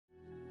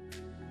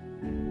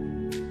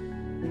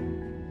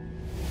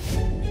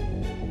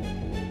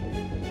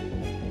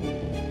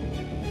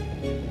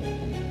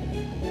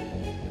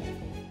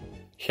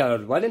Hello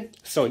everybody,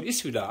 so in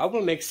this video I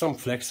will make some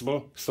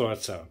flexible solar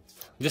cell.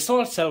 The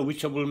solar cell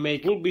which I will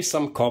make will be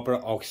some copper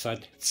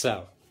oxide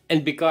cell.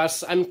 And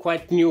because I'm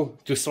quite new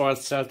to solar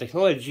cell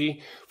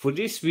technology, for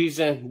this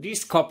reason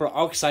this copper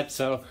oxide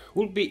cell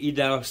will be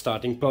ideal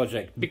starting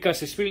project,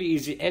 because it's really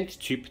easy and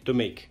cheap to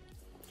make.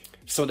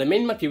 So the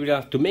main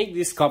material to make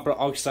this copper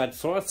oxide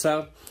solar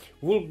cell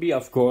will be,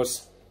 of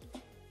course,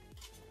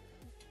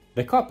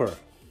 the copper.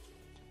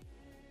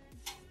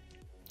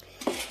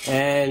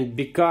 And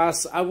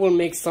because I will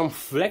make some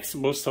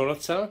flexible solar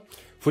cell,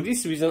 for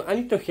this reason I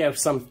need to have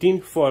some thin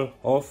foil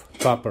of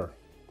copper.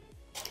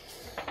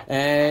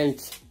 And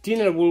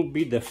thinner will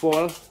be the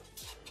foil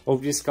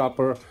of this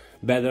copper,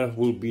 better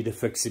will be the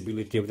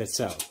flexibility of the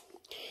cell.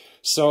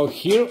 So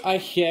here I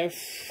have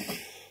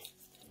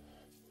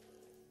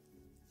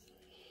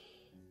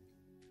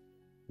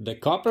the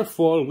copper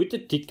foil with the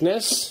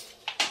thickness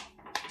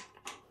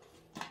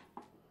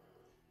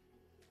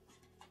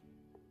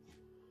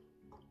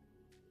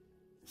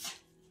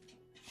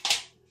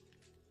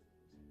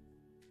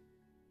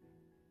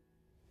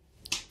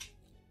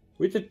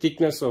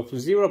of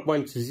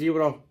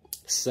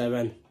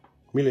 0.07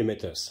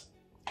 millimeters,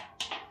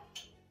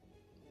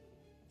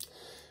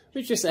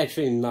 which is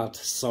actually not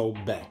so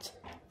bad.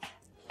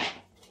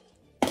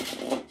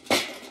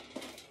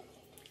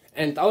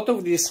 And out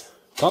of this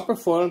copper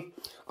foil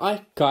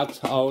I cut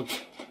out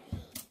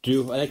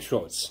 2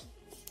 electrodes,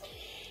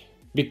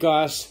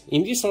 because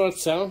in this solar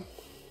cell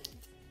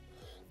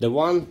the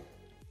one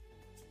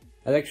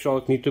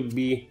electrode need to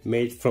be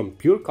made from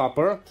pure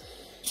copper,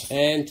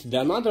 and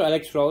the another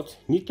electrode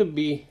need to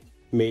be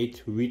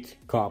made with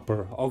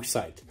copper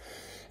oxide.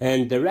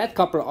 And the red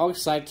copper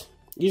oxide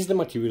is the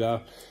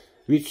material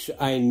which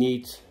I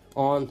need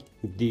on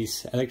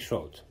this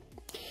electrode.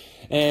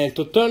 And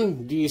to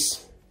turn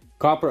this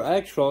copper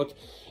electrode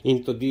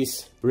into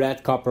this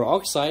red copper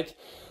oxide,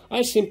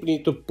 I simply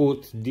need to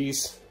put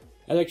this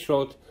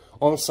electrode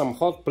on some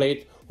hot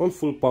plate on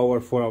full power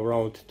for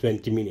around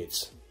 20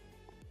 minutes.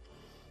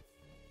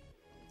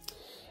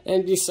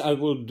 And this I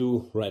will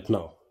do right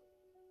now.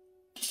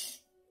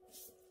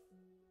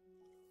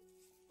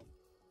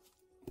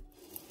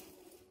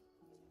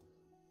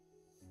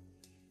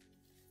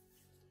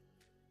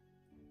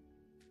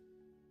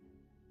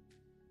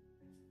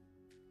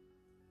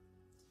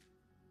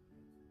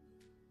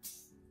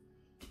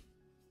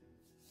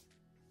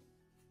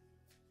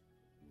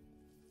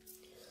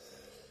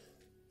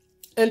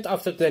 And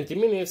after 20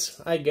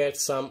 minutes I get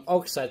some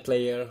oxide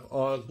layer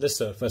on the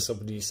surface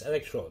of this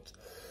electrode.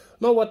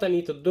 Now what I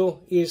need to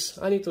do is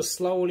I need to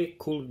slowly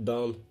cool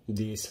down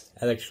this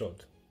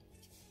electrode.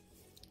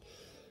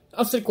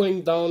 After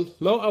cooling down,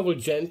 now I will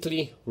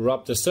gently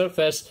rub the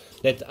surface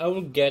that I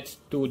will get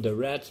to the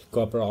red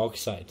copper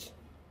oxide.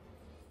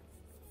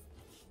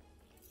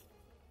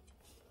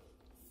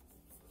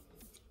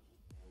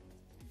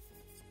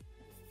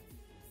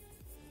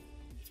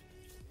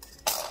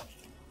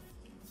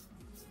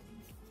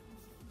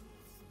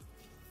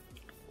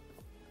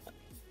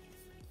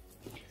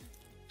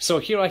 So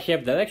here I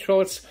have the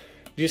electrodes.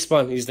 This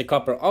one is the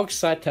copper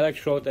oxide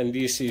electrode and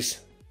this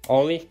is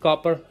only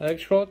copper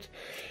electrode.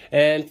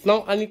 And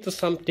now I need to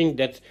something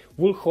that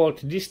will hold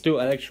these 2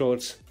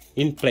 electrodes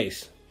in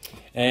place.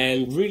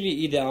 And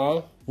really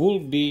ideal will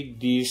be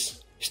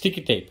this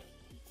sticky tape.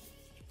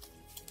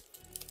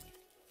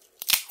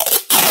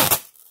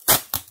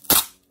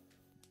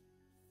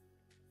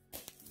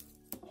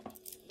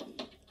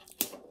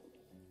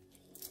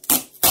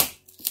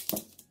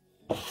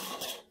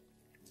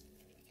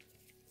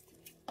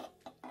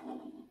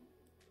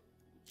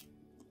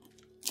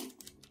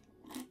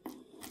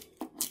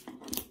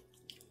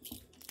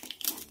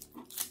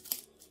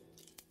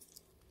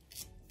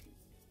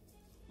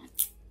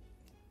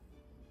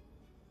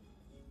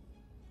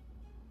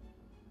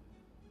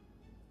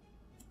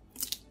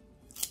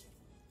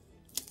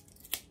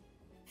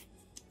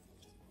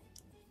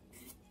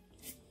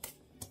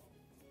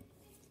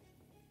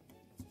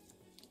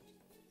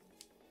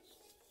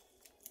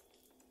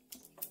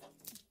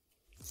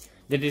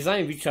 The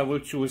design which I will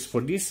choose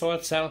for this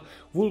solar cell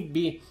will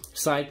be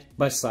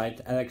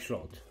side-by-side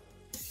electrode.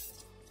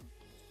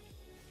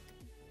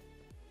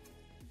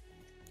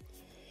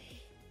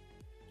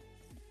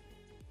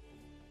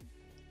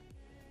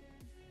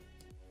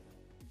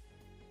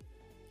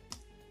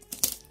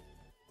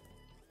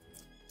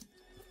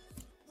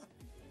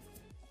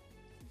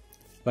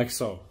 Like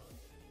so.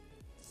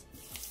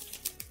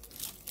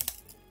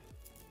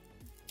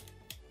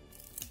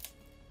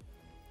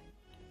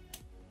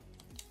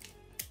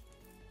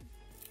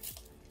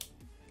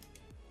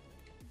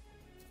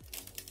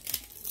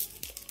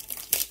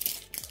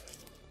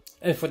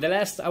 And for the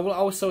last I will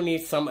also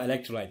need some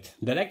electrolyte.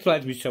 The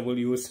electrolyte which I will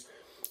use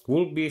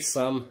will be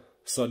some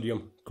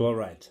sodium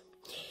chloride.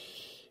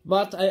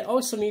 But I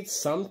also need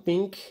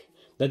something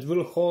that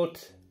will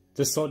hold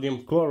the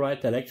sodium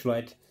chloride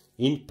electrolyte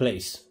in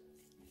place.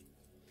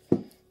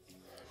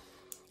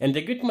 And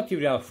the good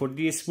material for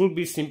this will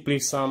be simply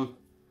some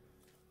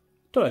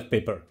toilet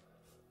paper.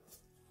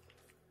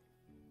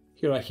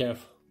 Here I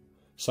have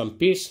some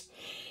piece,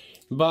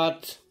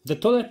 But the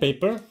toilet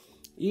paper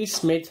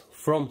is made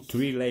from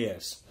 3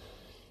 layers,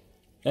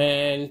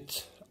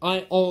 and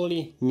I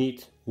only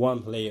need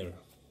 1 layer.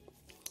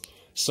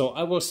 So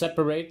I will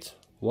separate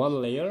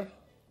 1 layer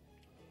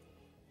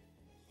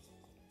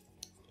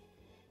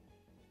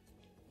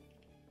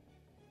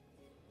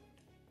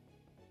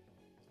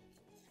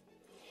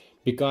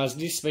because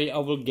this way I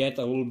will get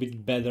a little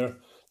bit better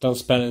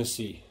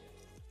transparency.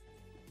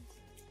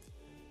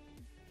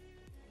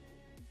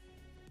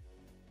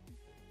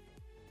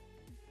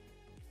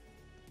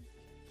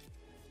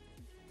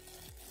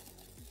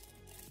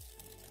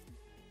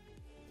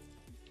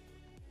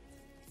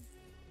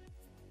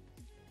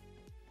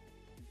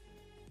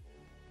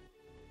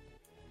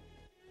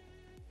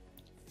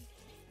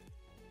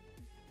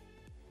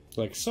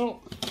 Like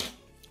so.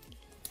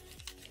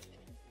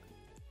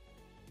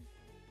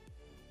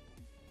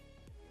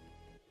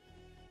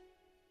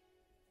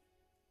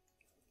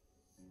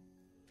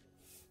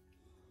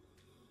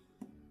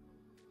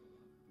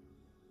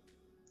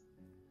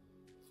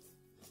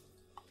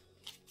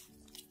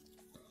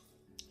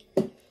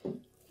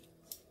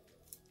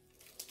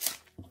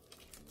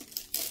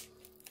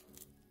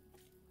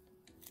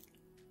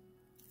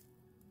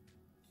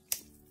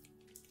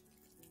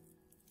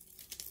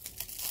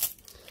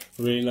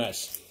 Really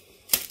nice.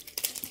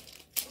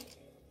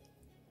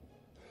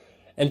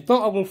 And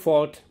now I will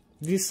fold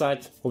this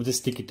side of the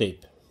sticky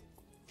tape,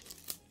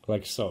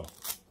 like so.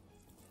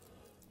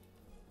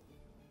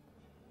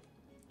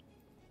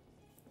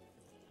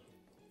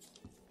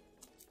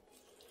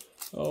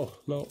 Oh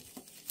no.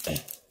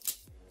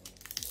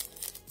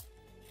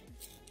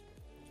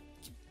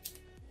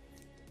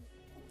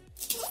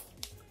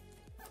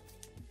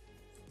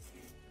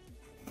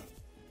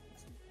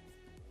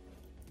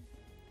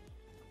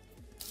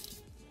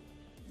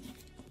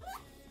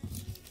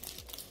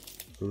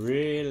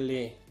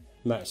 Really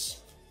nice.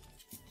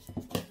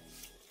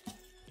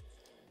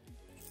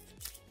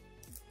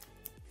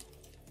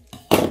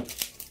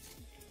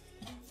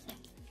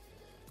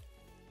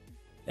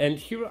 And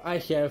here I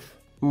have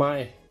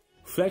my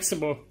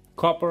flexible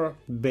copper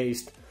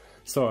based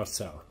solar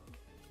cell.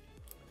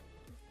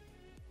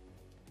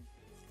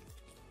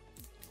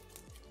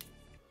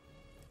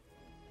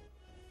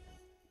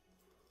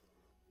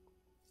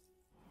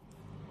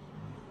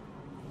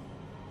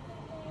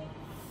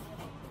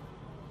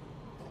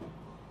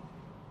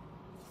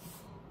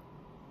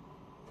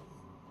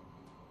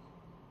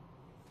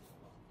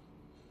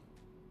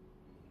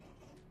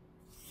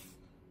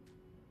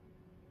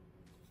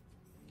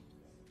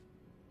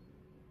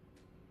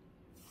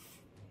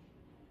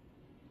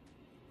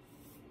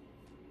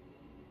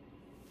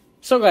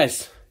 So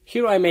guys,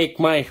 here I make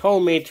my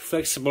homemade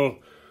flexible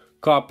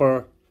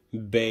copper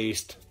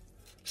based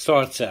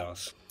solar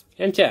cells.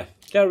 And yeah,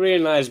 they're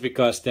really nice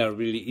because they're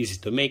really easy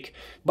to make,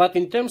 but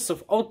in terms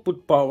of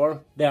output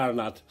power, they are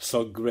not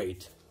so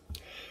great.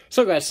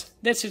 So guys,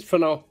 that's it for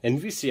now,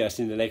 and we see us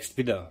in the next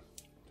video.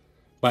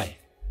 Bye.